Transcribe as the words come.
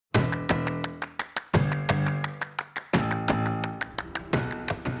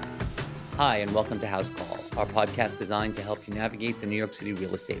Hi, and welcome to House Call, our podcast designed to help you navigate the New York City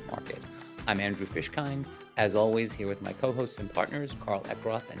real estate market. I'm Andrew Fishkind, as always, here with my co-hosts and partners, Carl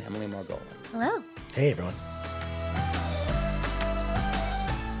Eckroth and Emily Margolin. Hello. Hey, everyone.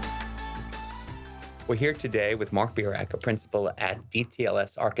 We're here today with Mark Bearak, a principal at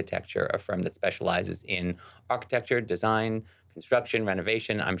DTLS Architecture, a firm that specializes in architecture, design, construction,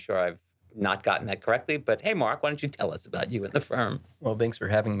 renovation. I'm sure I've not gotten that correctly, but hey, Mark, why don't you tell us about you and the firm? Well, thanks for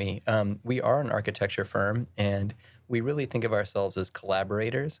having me. We are an architecture firm, and we really think of ourselves as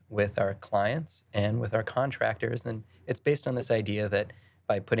collaborators with our clients and with our contractors. And it's based on this idea that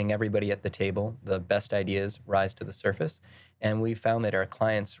by putting everybody at the table, the best ideas rise to the surface. And we found that our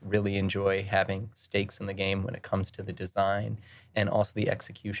clients really enjoy having stakes in the game when it comes to the design and also the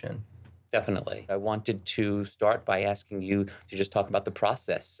execution. Definitely. I wanted to start by asking you to just talk about the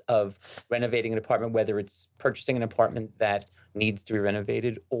process of renovating an apartment, whether it's purchasing an apartment that needs to be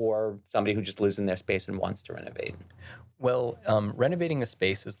renovated or somebody who just lives in their space and wants to renovate. Well, renovating a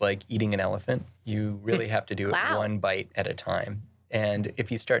space is like eating an elephant. You really have to do it Wow. one bite at a time. And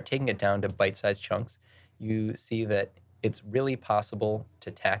if you start taking it down to bite-sized chunks, you see that it's really possible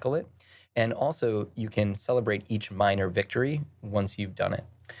to tackle it. And also, you can celebrate each minor victory once you've done it.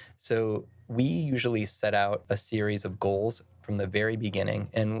 So we usually set out a series of goals from the very beginning.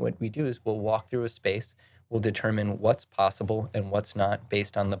 And what we do is we'll walk through a space, we'll determine what's possible and what's not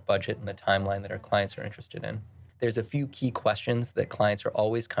based on the budget and the timeline that our clients are interested in. There's a few key questions that clients are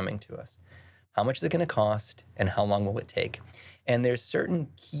always coming to us. How much is it going to cost and how long will it take? And there's certain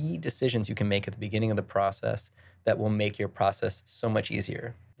key decisions you can make at the beginning of the process that will make your process so much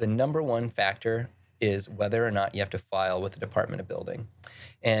easier. The number one factor is whether or not you have to file with the Department of Building.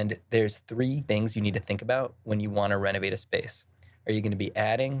 And there's three things you need to think about when you want to renovate a space. Are you going to be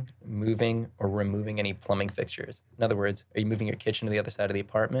adding, moving, or removing any plumbing fixtures? In other words, are you moving your kitchen to the other side of the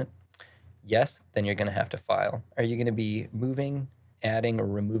apartment? Yes, then you're going to have to file. Are you going to be moving, adding, or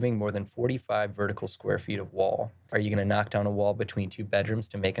removing more than 45 vertical square feet of wall? Are you going to knock down a wall between two bedrooms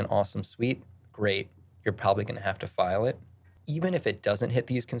to make an awesome suite? Great. You're probably going to have to file it. Even if it doesn't hit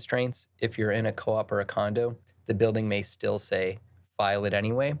these constraints, if you're in a co-op or a condo, the building may still say, file it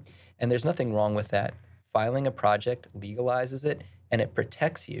anyway. And there's nothing wrong with that. Filing a project legalizes it, and it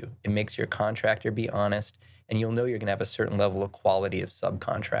protects you. It makes your contractor be honest, and you'll know you're going to have a certain level of quality of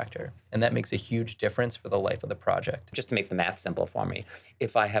subcontractor. And that makes a huge difference for the life of the project. Just to make the math simple for me,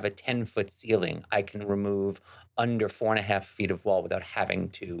 if I have a 10-foot ceiling, I can remove under 4.5 feet of wall without having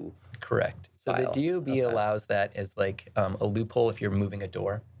to. Correct. So file. the DOB allows that as like a loophole if you're moving a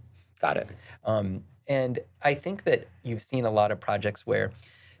door. Got it. And I think that you've seen a lot of projects where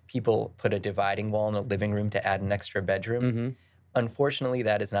people put a dividing wall in a living room to add an extra bedroom. Mm-hmm. Unfortunately,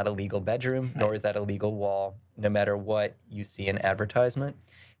 that is not a legal bedroom, nor is that a legal wall, no matter what you see in advertisement.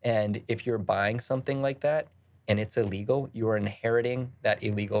 And if you're buying something like that and it's illegal, you are inheriting that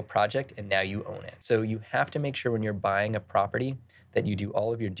illegal project and now you own it. So you have to make sure when you're buying a property that you do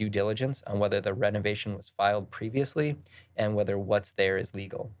all of your due diligence on whether the renovation was filed previously and whether what's there is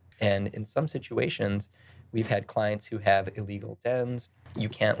legal. And in some situations, we've had clients who have illegal dens. You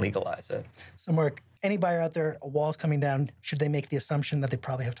can't legalize it. So, Mark, any buyer out there, a wall's coming down, should they make the assumption that they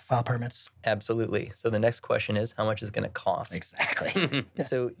probably have to file permits? Absolutely. So the next question is, how much is it going to cost? Exactly.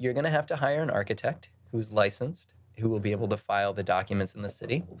 So you're going to have to hire an architect who's licensed, who will be able to file the documents in the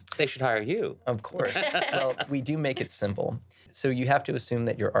city. They should hire you. Of course. Well, we do make it simple. So you have to assume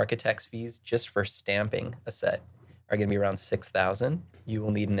that your architect's fees just for stamping a set are going to be around $6,000. You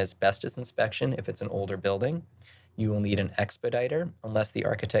will need an asbestos inspection if it's an older building. You will need an expediter unless the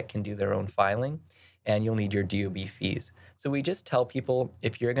architect can do their own filing. And you'll need your DOB fees. So we just tell people,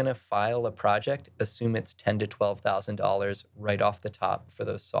 if you're going to file a project, assume it's $10,000 to $12,000 right off the top for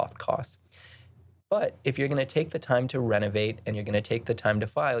those soft costs. But if you're going to take the time to renovate and you're going to take the time to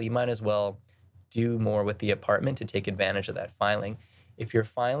file, you might as well do more with the apartment to take advantage of that filing. If you're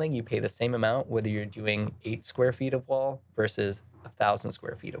filing, you pay the same amount whether you're doing 8 square feet of wall versus 1,000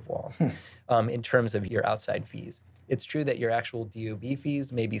 square feet of wall in terms of your outside fees. It's true that your actual DOB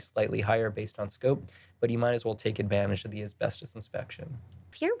fees may be slightly higher based on scope, but you might as well take advantage of the asbestos inspection.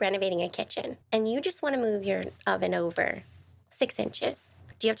 If you're renovating a kitchen and you just want to move your oven over 6 inches,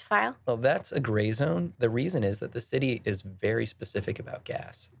 do you have to file? Well, that's a gray zone. The reason is that the city is very specific about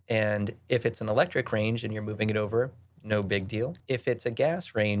gas. And if it's an electric range and you're moving it over, no big deal. If it's a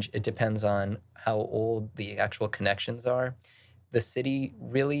gas range, it depends on how old the actual connections are. The city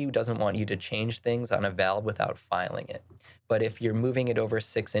really doesn't want you to change things on a valve without filing it. But if you're moving it over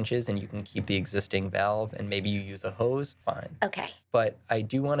 6 inches and you can keep the existing valve and maybe you use a hose, fine. Okay. But I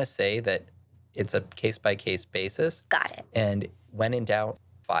do want to say that it's a case-by-case basis. Got it. And when in doubt,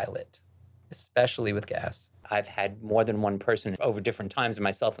 file it. especially with gas. I've had more than one person over different times,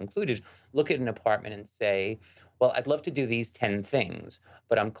 myself included, look at an apartment and say, well, I'd love to do these 10 things,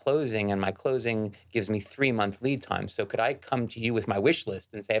 but I'm closing and my closing gives me 3-month lead time. So could I come to you with my wish list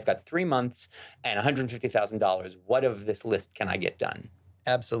and say, I've got 3 months and $150,000. What of this list can I get done?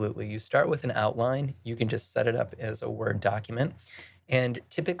 Absolutely. You start with an outline. You can just set it up as a Word document. And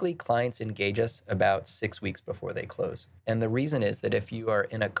typically clients engage us about 6 weeks before they close. And the reason is that if you are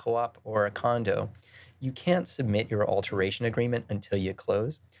in a co-op or a condo, you can't submit your alteration agreement until you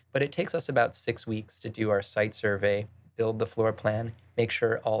close. But it takes us about 6 weeks to do our site survey, build the floor plan, make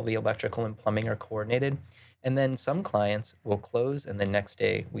sure all the electrical and plumbing are coordinated. And then some clients will close and the next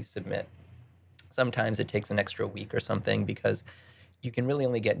day we submit. Sometimes it takes an extra week or something because you can really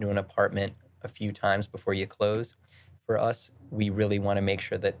only get into an apartment a few times before you close. For us, we really want to make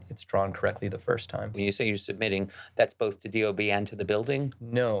sure that it's drawn correctly the first time. When you say you're submitting, that's both to DOB and to the building?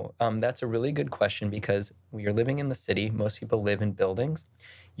 No, that's a really good question because when you're living in the city, most people live in buildings.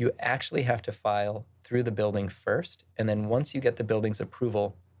 You actually have to file through the building first, and then once you get the building's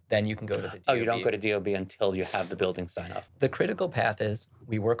approval, then you can go to the DOB. Oh, you don't go to DOB until you have the building sign off. The critical path is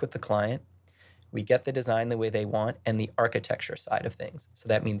we work with the client, we get the design the way they want, and the architecture side of things. So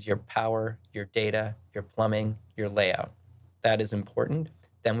that means your power, your data, your plumbing, your layout. That is important.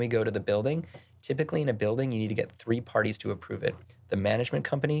 Then we go to the building. Typically in a building, you need to get 3 parties to approve it: the management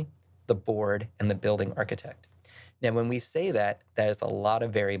company, the board, and the building architect. Now, when we say that, that is a lot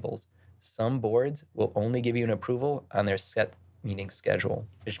of variables. Some boards will only give you an approval on their set meeting schedule,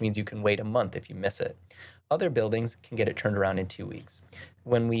 which means you can wait a month if you miss it. Other buildings can get it turned around in 2 weeks.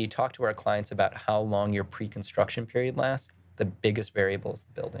 When we talk to our clients about how long your pre-construction period lasts, the biggest variable is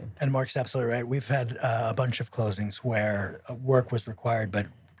the building. And Mark's absolutely right. We've had a bunch of closings where work was required, but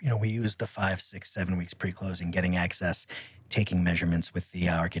we used the 5, 6, 7 weeks pre-closing, getting access, taking measurements with the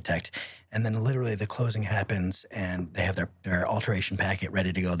architect, and then literally the closing happens and they have their alteration packet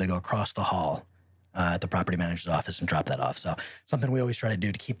ready to go. They go across the hall at the property manager's office and drop that off. So something we always try to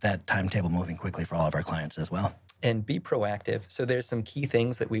do to keep that timetable moving quickly for all of our clients as well. And be proactive. So there's some key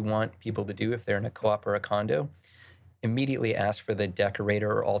things that we want people to do if they're in a co-op or a condo. Immediately ask for the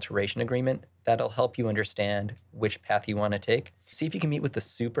decorator or alteration agreement. That'll help you understand which path you want to take. See if you can meet with the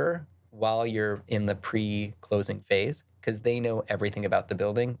super while you're in the pre-closing phase, because they know everything about the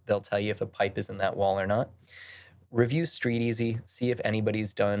building. They'll tell you if a pipe is in that wall or not. Review Street Easy, see if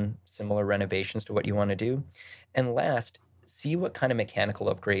anybody's done similar renovations to what you want to do. And last, see what kind of mechanical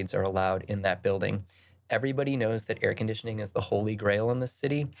upgrades are allowed in that building. Everybody knows that air conditioning is the holy grail in this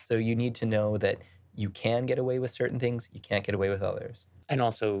city, so you need to know that you can get away with certain things, you can't get away with others. And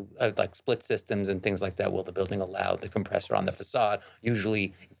also like split systems and things like that. Will the building allow the compressor on the facade?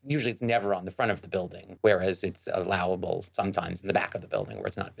 Usually it's never on the front of the building, whereas it's allowable sometimes in the back of the building where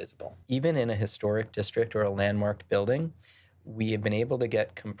it's not visible. Even in a historic district or a landmarked building, we have been able to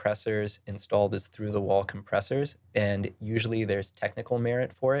get compressors installed as through-the-wall compressors, and usually there's technical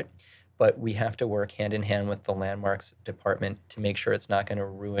merit for it. But we have to work hand in hand with the landmarks department to make sure it's not going to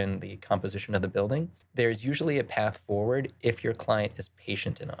ruin the composition of the building. There's usually a path forward if your client is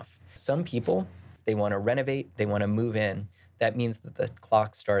patient enough. Some people, they want to renovate, they want to move in. That means that the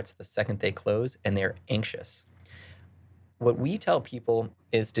clock starts the second they close and they're anxious. What we tell people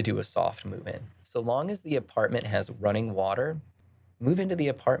is to do a soft move in. So long as the apartment has running water, move into the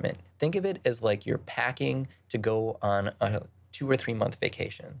apartment. Think of it as like you're packing to go on a 2 or 3 month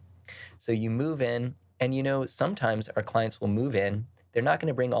vacation. So you move in, and sometimes our clients will move in. They're not going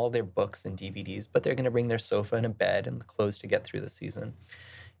to bring all their books and DVDs, but they're going to bring their sofa and a bed and the clothes to get through the season.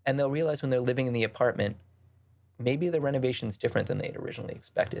 And they'll realize when they're living in the apartment, maybe the renovation's different than they'd originally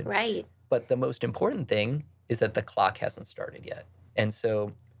expected. Right. But the most important thing is that the clock hasn't started yet. And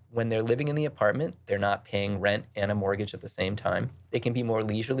so when they're living in the apartment, they're not paying rent and a mortgage at the same time. They can be more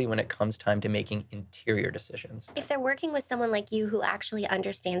leisurely when it comes time to making interior decisions. If they're working with someone like you who actually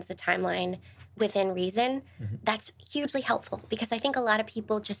understands the timeline within reason, that's hugely helpful, because I think a lot of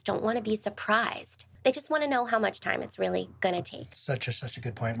people just don't want to be surprised. They just want to know how much time it's really going to take. Such a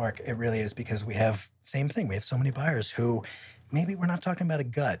good point, Mark. It really is, because we have same thing. We have so many buyers who maybe we're not talking about a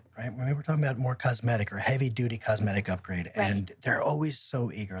gut, right? Maybe we're talking about more cosmetic or heavy-duty cosmetic upgrade. Right. And they're always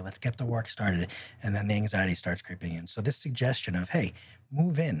so eager. Let's get the work started. And then the anxiety starts creeping in. So this suggestion of, hey,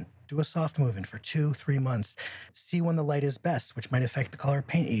 move in, do a soft move in for 2-3 months, see when the light is best, which might affect the color of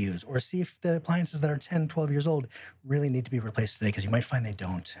paint you use, or see if the appliances that are 10, 12 years old really need to be replaced today, because you might find they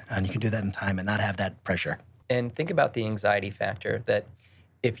don't. And you can do that in time and not have that pressure. And think about the anxiety factor that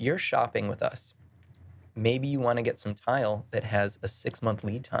if you're shopping with us, maybe you want to get some tile that has a 6-month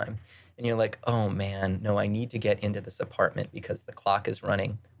lead time. And you're like, oh man, no, I need to get into this apartment because the clock is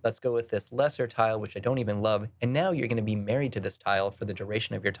running. Let's go with this lesser tile, which I don't even love. And now you're going to be married to this tile for the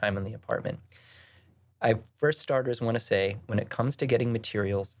duration of your time in the apartment. I, for starters, want to say, when it comes to getting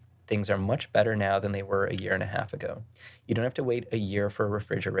materials, things are much better now than they were a year and a half ago. You don't have to wait a year for a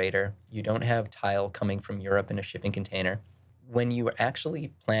refrigerator. You don't have tile coming from Europe in a shipping container. When you are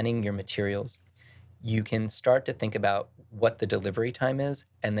actually planning your materials, you can start to think about what the delivery time is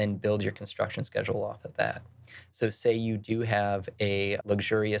and then build your construction schedule off of that. So say you do have a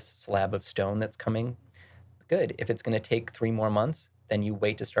luxurious slab of stone that's coming. Good. If it's going to take 3 more months, then you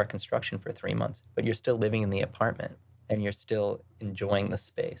wait to start construction for 3 months, but you're still living in the apartment and you're still enjoying the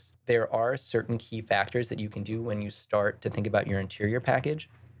space. There are certain key factors that you can do when you start to think about your interior package.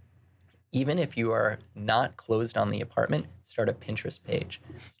 Even if you are not closed on the apartment, start a Pinterest page,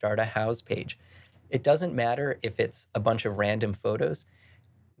 start a house page. It doesn't matter if it's a bunch of random photos.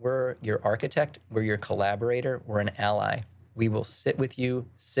 We're your architect, we're your collaborator, we're an ally. We will sit with you,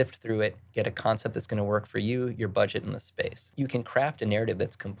 sift through it, get a concept that's going to work for you, your budget, and the space. You can craft a narrative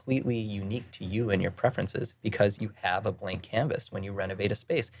that's completely unique to you and your preferences because you have a blank canvas when you renovate a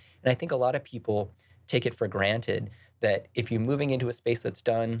space. And I think a lot of people take it for granted that if you're moving into a space that's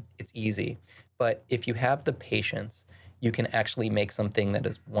done, it's easy. But if you have the patience, you can actually make something that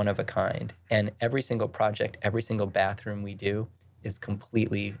is one of a kind. And every single project, every single bathroom we do is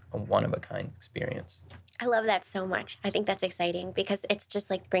completely a one of a kind experience. I love that so much. I think that's exciting because it's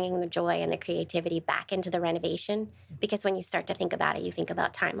just like bringing the joy and the creativity back into the renovation. Because when you start to think about it, you think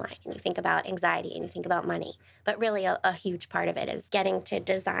about timeline and you think about anxiety and you think about money. But really a huge part of it is getting to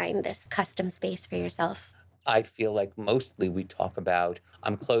design this custom space for yourself. I feel like mostly we talk about,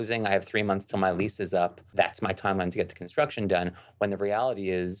 I'm closing, I have 3 months till my lease is up. That's my timeline to get the construction done. When the reality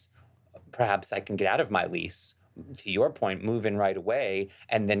is, perhaps I can get out of my lease, to your point, move in right away,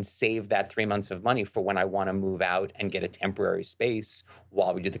 and then save that 3 months of money for when I want to move out and get a temporary space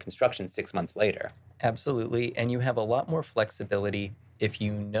while we do the construction 6 months later. Absolutely. And you have a lot more flexibility if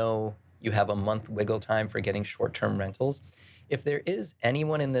you know you have a month wiggle time for getting short-term rentals. If there is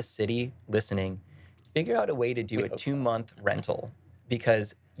anyone in this city listening, figure out a way to do a 2-month rental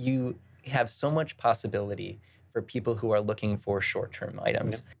because you have so much possibility for people who are looking for short-term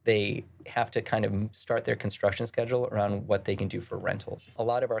items. Yep. They have to kind of start their construction schedule around what they can do for rentals. A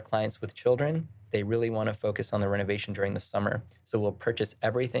lot of our clients with children, they really want to focus on the renovation during the summer. So we'll purchase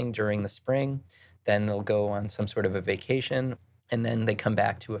everything during the spring, then they'll go on some sort of a vacation, and then they come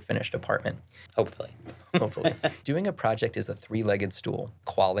back to a finished apartment. Hopefully. Hopefully. Doing a project is a 3-legged stool: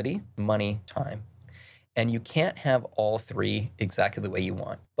 quality, money, time. And you can't have all 3 exactly the way you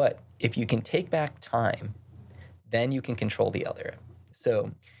want. But if you can take back time, then you can control the other.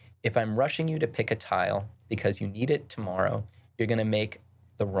 So if I'm rushing you to pick a tile because you need it tomorrow, you're going to make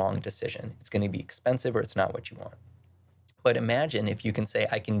the wrong decision. It's going to be expensive or it's not what you want. But imagine if you can say,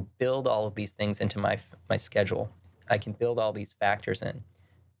 I can build all of these things into my schedule. I can build all these factors in.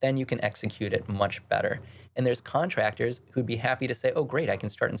 Then you can execute it much better. And there's contractors who'd be happy to say, oh, great, I can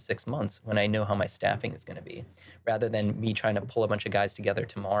start in 6 months when I know how my staffing is going to be, rather than me trying to pull a bunch of guys together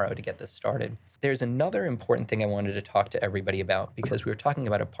tomorrow to get this started. There's another important thing I wanted to talk to everybody about because we were talking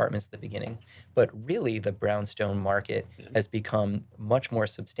about apartments at the beginning, but really the brownstone market has become much more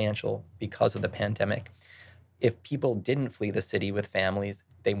substantial because of the pandemic. If people didn't flee the city with families,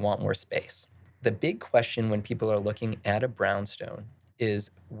 they want more space. The big question when people are looking at a brownstone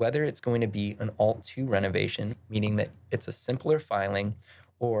is whether it's going to be an Alt-2 renovation, meaning that it's a simpler filing,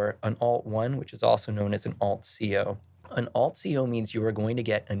 or an Alt-1, which is also known as an Alt-CO. An Alt-CO means you are going to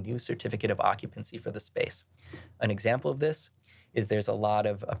get a new certificate of occupancy for the space. An example of this is there's a lot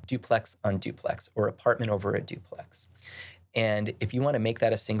of duplex on duplex or apartment over a duplex. And if you want to make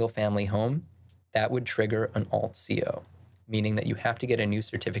that a single-family home, that would trigger an Alt-CO, meaning that you have to get a new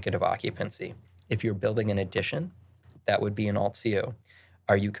certificate of occupancy. If you're building an addition, that would be an Alt-CO.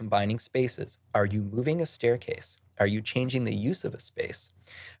 Are you combining spaces? Are you moving a staircase? Are you changing the use of a space?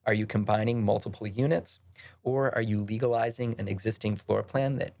 Are you combining multiple units? Or are you legalizing an existing floor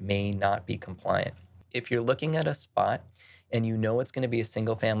plan that may not be compliant? If you're looking at a spot and you know it's going to be a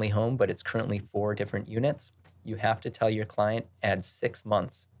single family home, but it's currently 4 different units, you have to tell your client, add 6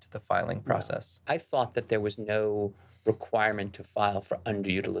 months to the filing process. I thought that there was no requirement to file for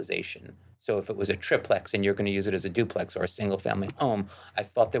underutilization. So if it was a triplex and you're going to use it as a duplex or a single family home, I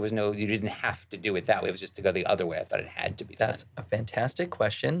thought you didn't have to do it that way. It was just to go the other way. I thought it had to be done. That's a fantastic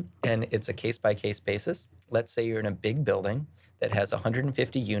question, and it's a case-by-case basis. Let's say you're in a big building that has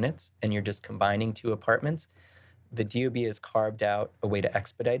 150 units and you're just combining 2 apartments. The DOB has carved out a way to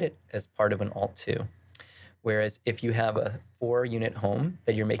expedite it as part of an Alt-2. Whereas if you have a 4-unit home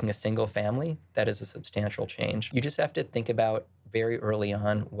that you're making a single family, that is a substantial change. You just have to think about very early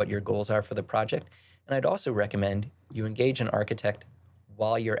on what your goals are for the project. And I'd also recommend you engage an architect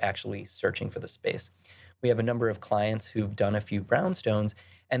while you're actually searching for the space. We have a number of clients who've done a few brownstones,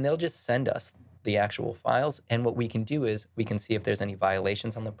 and they'll just send us the actual files. And what we can do is we can see if there's any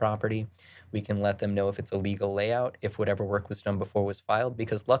violations on the property. We can let them know if it's a legal layout, if whatever work was done before was filed,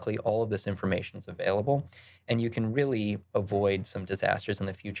 because luckily all of this information is available, and you can really avoid some disasters in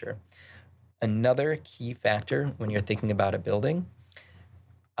the future. Another key factor when you're thinking about a building,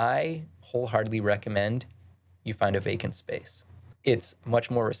 I wholeheartedly recommend you find a vacant space. It's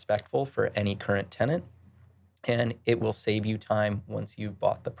much more respectful for any current tenant, and it will save you time once you've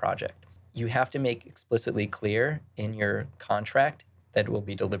bought the project. You have to make explicitly clear in your contract that it will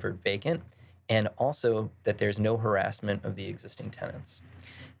be delivered vacant, and also that there's no harassment of the existing tenants.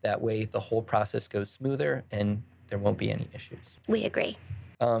 That way, the whole process goes smoother and there won't be any issues. We agree.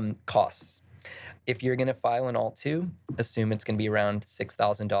 Costs. If you're going to file an Alt-2, assume it's going to be around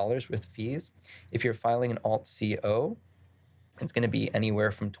 $6,000 with fees. If you're filing an Alt-CO, it's going to be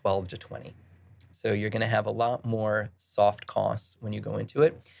anywhere from 12 to 20. So you're going to have a lot more soft costs when you go into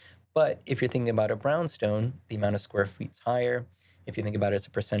it. But if you're thinking about a brownstone, the amount of square feet's higher. If you think about it as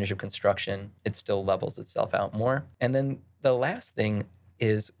a percentage of construction, it still levels itself out more. And then the last thing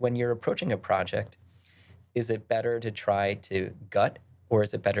is when you're approaching a project, is it better to try to gut or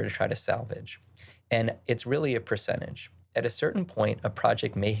is it better to try to salvage? And it's really a percentage. At a certain point, a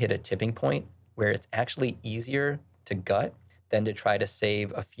project may hit a tipping point where it's actually easier to gut than to try to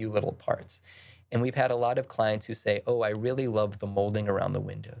save a few little parts. And we've had a lot of clients who say, oh, I really love the molding around the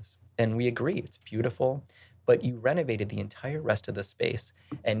windows. And we agree, it's beautiful, but you renovated the entire rest of the space.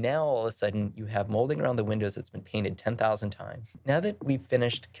 And now all of a sudden you have molding around the windows that's been painted 10,000 times. Now that we've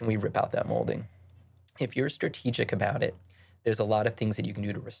finished, can we rip out that molding? If you're strategic about it, there's a lot of things that you can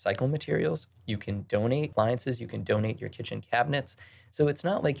do to recycle materials. You can donate appliances, you can donate your kitchen cabinets. So it's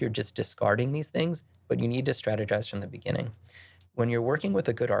not like you're just discarding these things, but you need to strategize from the beginning. When you're working with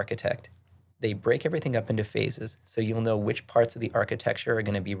a good architect, they break everything up into phases, so you'll know which parts of the architecture are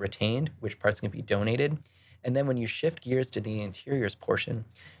going to be retained, which parts can be donated. And then when you shift gears to the interiors portion,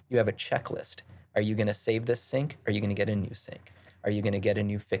 you have a checklist. Are you going to save this sink? Are you going to get a new sink? Are you going to get a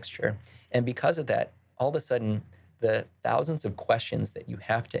new fixture? And because of that, all of a sudden, the thousands of questions that you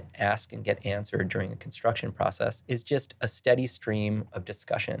have to ask and get answered during a construction process is just a steady stream of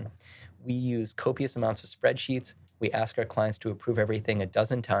discussion. We use copious amounts of spreadsheets. We ask our clients to approve everything a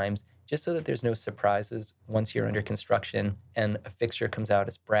dozen times just so that there's no surprises once you're under construction and a fixture comes out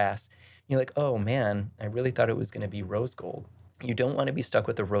as brass. You're like, oh man, I really thought it was going to be rose gold. You don't want to be stuck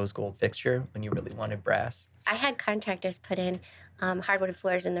with a rose gold fixture when you really wanted brass. I had contractors put in hardwood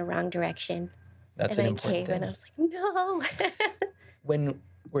floors in the wrong direction. That's an important thing. And I was like, no. When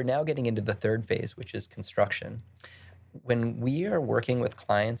we're now getting into the third phase, which is construction, when we are working with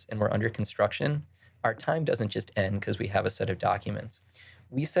clients and we're under construction, our time doesn't just end because we have a set of documents.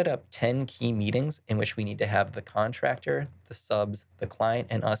 We set up 10 key meetings in which we need to have the contractor, the subs, the client,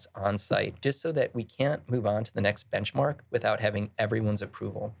 and us on site, just so that we can't move on to the next benchmark without having everyone's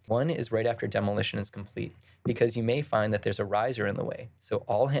approval. One is right after demolition is complete, because you may find that there's a riser in the way. So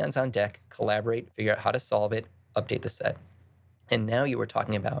all hands on deck, collaborate, figure out how to solve it, update the set. And now you were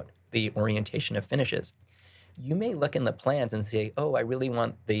talking about the orientation of finishes. You may look in the plans and say, oh, I really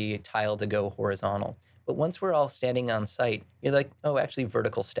want the tile to go horizontal. But once we're all standing on site, you're like, oh, actually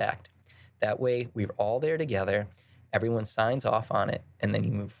vertical stacked. That way, we're all there together, everyone signs off on it, and then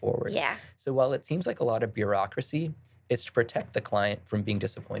you move forward. Yeah. So while it seems like a lot of bureaucracy, it's to protect the client from being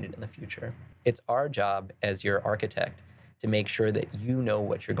disappointed in the future. It's our job as your architect to make sure that you know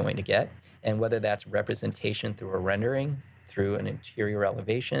what you're going to get, and whether that's representation through a rendering, through an interior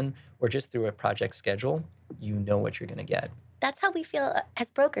elevation, or just through a project schedule, you know what you're going to get. That's how we feel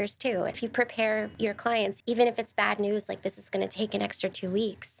as brokers, too. If you prepare your clients, even if it's bad news, like this is going to take an extra 2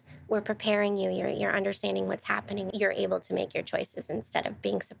 weeks, we're preparing you. You're understanding what's happening. You're able to make your choices instead of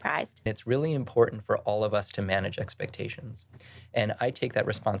being surprised. It's really important for all of us to manage expectations. And I take that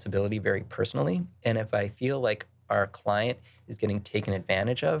responsibility very personally. And if I feel like our client is getting taken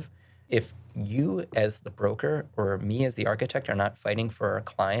advantage of, if you as the broker or me as the architect are not fighting for our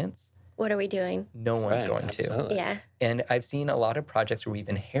clients, what are we doing? No one's going to. Yeah. And I've seen a lot of projects where we've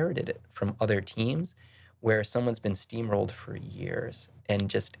inherited it from other teams where someone's been steamrolled for years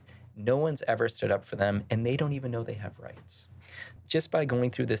and just no one's ever stood up for them and they don't even know they have rights. Just by going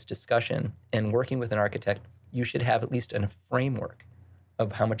through this discussion and working with an architect, you should have at least a framework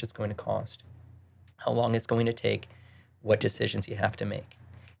of how much it's going to cost, how long it's going to take, what decisions you have to make.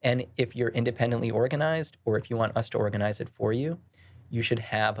 And if you're independently organized, or if you want us to organize it for you, you should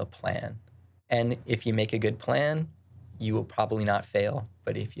have a plan. And if you make a good plan, you will probably not fail.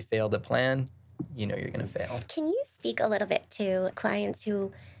 But if you fail the plan, you know you're going to fail. Can you speak a little bit to clients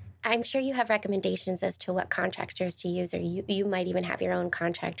who, I'm sure you have recommendations as to what contractors to use, or you might even have your own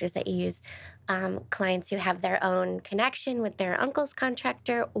contractors that you use, clients who have their own connection with their uncle's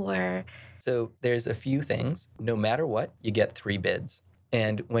contractor, or... So there's a few things. No matter what, you get 3 bids.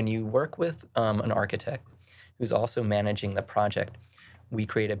 And when you work with an architect who's also managing the project, we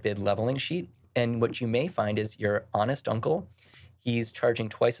create a bid leveling sheet. And what you may find is your honest uncle, he's charging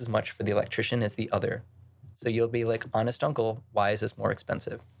twice as much for the electrician as the other. So you'll be like, honest uncle, why is this more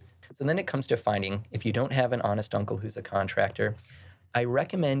expensive? So then it comes to finding, if you don't have an honest uncle who's a contractor, I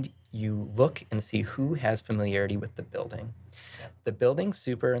recommend you look and see who has familiarity with the building. The building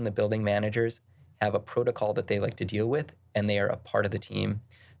super and the building managers have a protocol that they like to deal with, and they are a part of the team.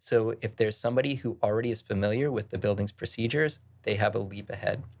 So if there's somebody who already is familiar with the building's procedures, they have a leap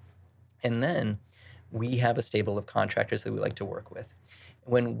ahead. And then we have a stable of contractors that we like to work with.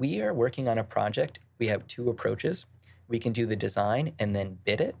 When we are working on a project, we have 2 approaches. We can do the design and then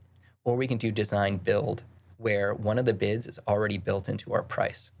bid it, or we can do design build, where one of the bids is already built into our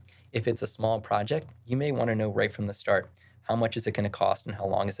price. If it's a small project, you may want to know right from the start, how much is it going to cost and how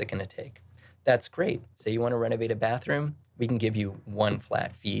long is it going to take? That's great. Say you want to renovate a bathroom, we can give you 1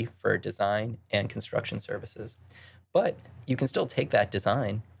 flat fee for design and construction services. But you can still take that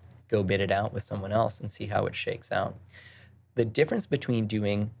design, go bid it out with someone else and see how it shakes out. The difference between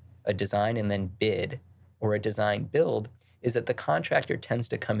doing a design and then bid or a design build is that the contractor tends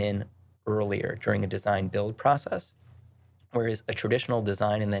to come in earlier during a design build process, whereas a traditional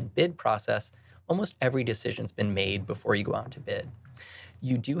design and then bid process, almost every decision's been made before you go out to bid.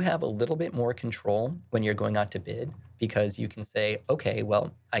 You do have a little bit more control when you're going out to bid, because you can say, okay,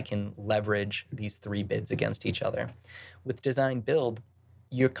 well, I can leverage these 3 bids against each other. With design build,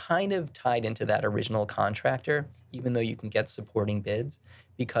 you're kind of tied into that original contractor, even though you can get supporting bids,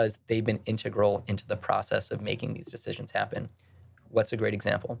 because they've been integral into the process of making these decisions happen. What's a great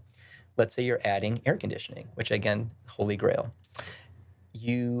example? Let's say you're adding air conditioning, which again, holy grail.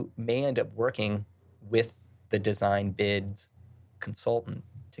 You may end up working with the design bids consultant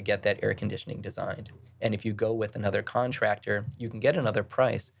to get that air conditioning designed. And if you go with another contractor, you can get another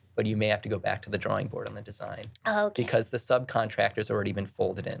price, but you may have to go back to the drawing board on the design. Okay. Because the subcontractor's already been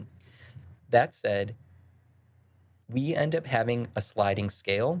folded in. That said, we end up having a sliding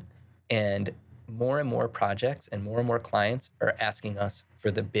scale, and more projects and more clients are asking us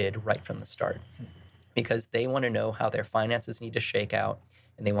for the bid right from the start, because they want to know how their finances need to shake out,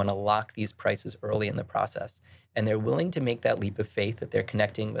 and they want to lock these prices early in the process. And they're willing to make that leap of faith that they're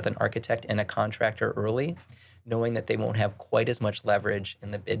connecting with an architect and a contractor early, knowing that they won't have quite as much leverage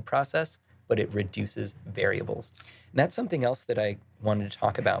in the bid process, but it reduces variables. And that's something else that I wanted to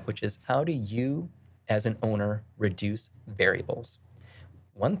talk about, which is, how do you, as an owner, reduce variables?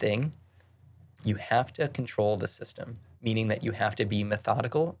 One thing, you have to control the system, meaning that you have to be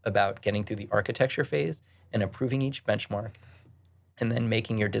methodical about getting through the architecture phase and approving each benchmark, and then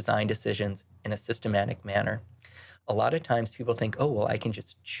making your design decisions in a systematic manner. A lot of times people think, oh, well, I can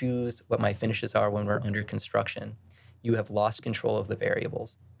just choose what my finishes are when we're under construction. You have lost control of the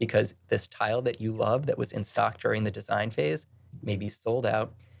variables, because this tile that you love that was in stock during the design phase may be sold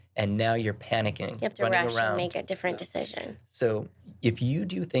out, and now you're panicking, You have to running rush around. and make a different decision. So if you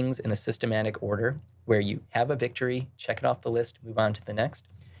do things in a systematic order, where you have a victory, check it off the list, move on to the next,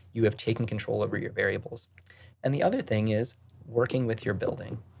 you have taken control over your variables. And the other thing is working with your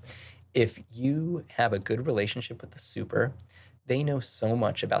building. If you have a good relationship with the super, they know so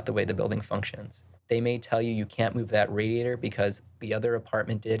much about the way the building functions. They may tell you can't move that radiator because the other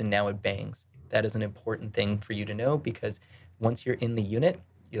apartment did and now it bangs. That is an important thing for you to know, because once you're in the unit,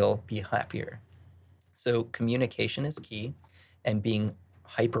 you'll be happier. So communication is key, and being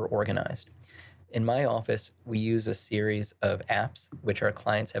hyper organized. In my office, we use a series of apps which our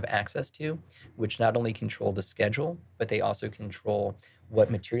clients have access to, which not only control the schedule, but they also control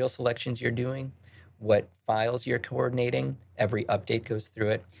what material selections you're doing, what files you're coordinating. Every update goes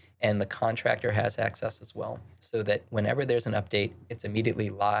through it, and the contractor has access as well, so that whenever there's an update, it's immediately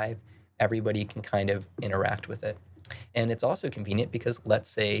live. Everybody can kind of interact with it. And it's also convenient because, let's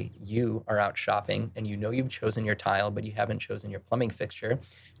say you are out shopping and you know you've chosen your tile, but you haven't chosen your plumbing fixture.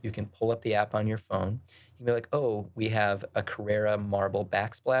 You can pull up the app on your phone. You can be like, oh, we have a Carrera marble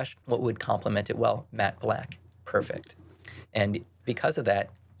backsplash. What would complement it well? Matte black. Perfect. And because of that,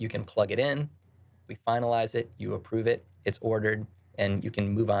 you can plug it in. We finalize it. You approve it. It's ordered. And you can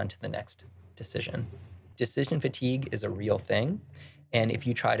move on to the next decision. Decision fatigue is a real thing. And if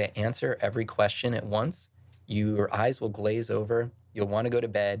you try to answer every question at once, your eyes will glaze over. You'll want to go to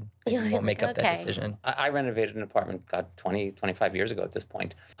bed. And you won't make up that decision. I renovated an apartment, 25 years ago at this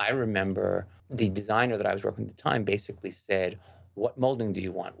point. I remember the designer that I was working with at the time basically said, what molding do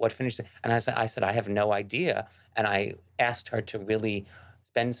you want? What finish? And I said, I have no idea. And I asked her to really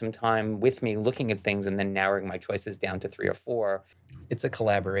spend some time with me looking at things and then narrowing my choices down to 3 or 4. It's a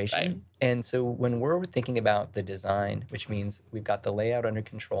collaboration. Right. And so when we're thinking about the design, which means we've got the layout under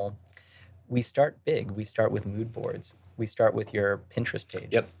control, we start big. We start with mood boards. We start with your Pinterest page.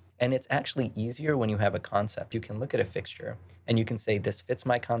 Yep. And it's actually easier when you have a concept. You can look at a fixture and you can say, this fits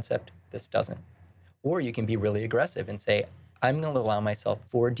my concept, this doesn't. Or you can be really aggressive and say, I'm going to allow myself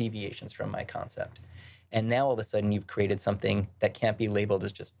 4 deviations from my concept. And now all of a sudden you've created something that can't be labeled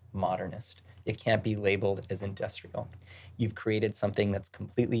as just modernist. It can't be labeled as industrial. You've created something that's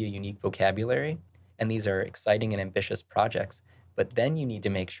completely a unique vocabulary. And these are exciting and ambitious projects. But then you need to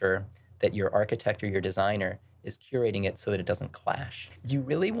make sure that your architect or your designer is curating it so that it doesn't clash. You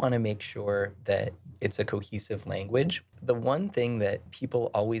really want to make sure that it's a cohesive language. The one thing that people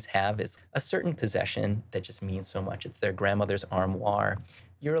always have is a certain possession that just means so much. It's their grandmother's armoire.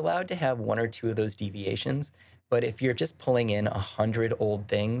 You're allowed to have 1 or 2 of those deviations, but if you're just pulling in 100 old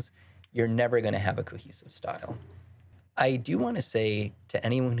things, you're never going to have a cohesive style. I do want to say to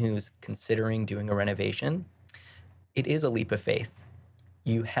anyone who's considering doing a renovation, it is a leap of faith.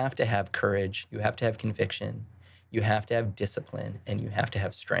 You have to have courage, you have to have conviction, you have to have discipline, and you have to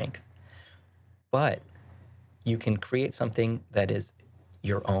have strength. But you can create something that is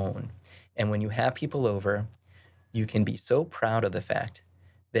your own. And when you have people over, you can be so proud of the fact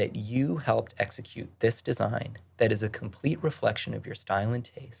that you helped execute this design that is a complete reflection of your style and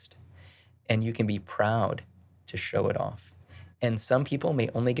taste. And you can be proud to show it off. And some people may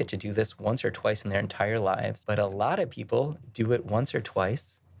only get to do this once or twice in their entire lives, but a lot of people do it once or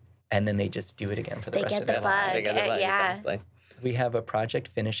twice, and then they just do it again for the rest of their lives. They get the bug, Yeah. exactly. We have a project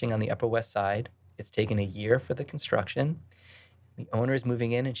finishing on the Upper West Side. It's taken a year for the construction. The owner is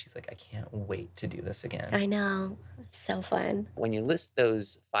moving in, and she's like, I can't wait to do this again. I know. It's so fun. When you list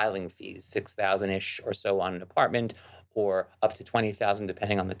those filing fees, $6,000-ish or so on an apartment, or up to $20,000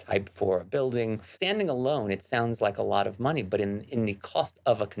 depending on the type for a building, standing alone, it sounds like a lot of money. But in the cost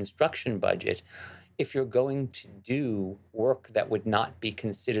of a construction budget, if you're going to do work that would not be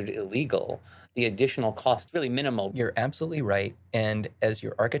considered illegal, the additional cost really minimal. You're absolutely right. And as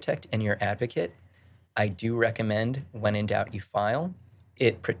your architect and your advocate, I do recommend when in doubt you file.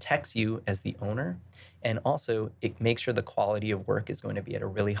 It protects you as the owner, and also it makes sure the quality of work is going to be at a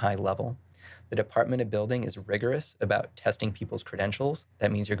really high level. The Department of Building is rigorous about testing people's credentials.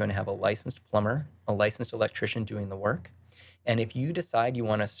 That means you're going to have a licensed plumber, a licensed electrician doing the work. And if you decide you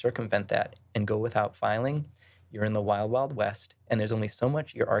want to circumvent that and go without filing, you're in the wild, wild west, and there's only so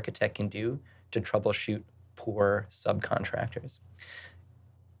much your architect can do to troubleshoot poor subcontractors.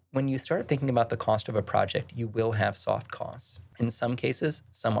 When you start thinking about the cost of a project, you will have soft costs. In some cases,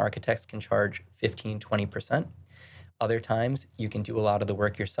 some architects can charge 15, 20%. Other times, you can do a lot of the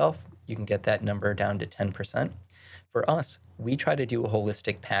work yourself. You can get that number down to 10%. For us, we try to do a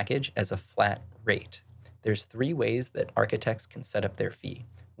holistic package as a flat rate. There's 3 ways that architects can set up their fee.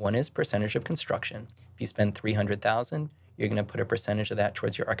 One is percentage of construction. If you spend $300,000, you're going to put a percentage of that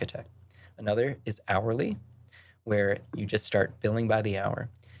towards your architect. Another is hourly, where you just start billing by the hour.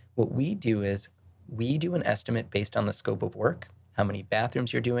 What we do is we do an estimate based on the scope of work, how many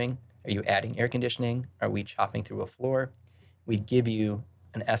bathrooms you're doing, are you adding air conditioning, are we chopping through a floor? We give you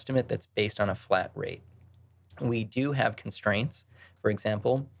an estimate that's based on a flat rate. We do have constraints. For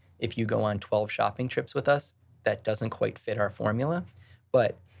example, if you go on 12 shopping trips with us, that doesn't quite fit our formula.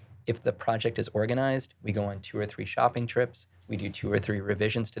 But if the project is organized, we go on 2 or 3 shopping trips, we do 2 or 3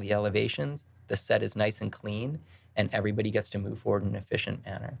 revisions to the elevations, the set is nice and clean, and everybody gets to move forward in an efficient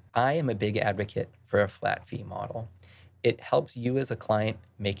manner. I am a big advocate for a flat fee model. It helps you as a client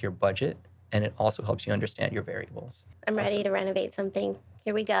make your budget, and it also helps you understand your variables. I'm ready to renovate something.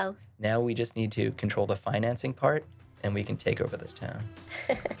 Here we go. Now we just need to control the financing part, and we can take over this town.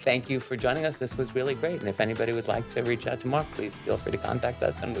 Thank you for joining us. This was really great. And if anybody would like to reach out to Mark, please feel free to contact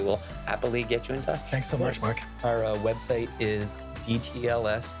us, and we will happily get you in touch. Thanks so much, Mark. Our website is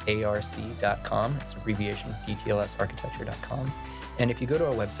dtlsarc.com. It's an abbreviation of dtlsarchitecture.com. And if you go to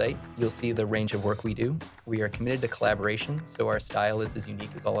our website, you'll see the range of work we do. We are committed to collaboration, so our style is as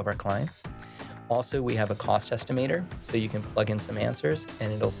unique as all of our clients. Also, we have a cost estimator, so you can plug in some answers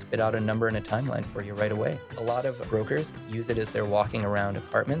and it'll spit out a number and a timeline for you right away. A lot of brokers use it as they're walking around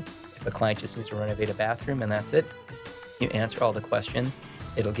apartments. If a client just needs to renovate a bathroom and that's it, you answer all the questions,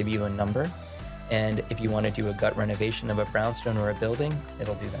 it'll give you a number, And if you want to do a gut renovation of a brownstone or a building,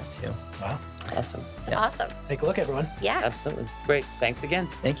 it'll do that too. Wow. Awesome. It's Yes. awesome. Take a look, everyone. Yeah. Absolutely. Great. Thanks again.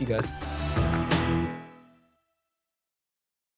 Thank you, guys.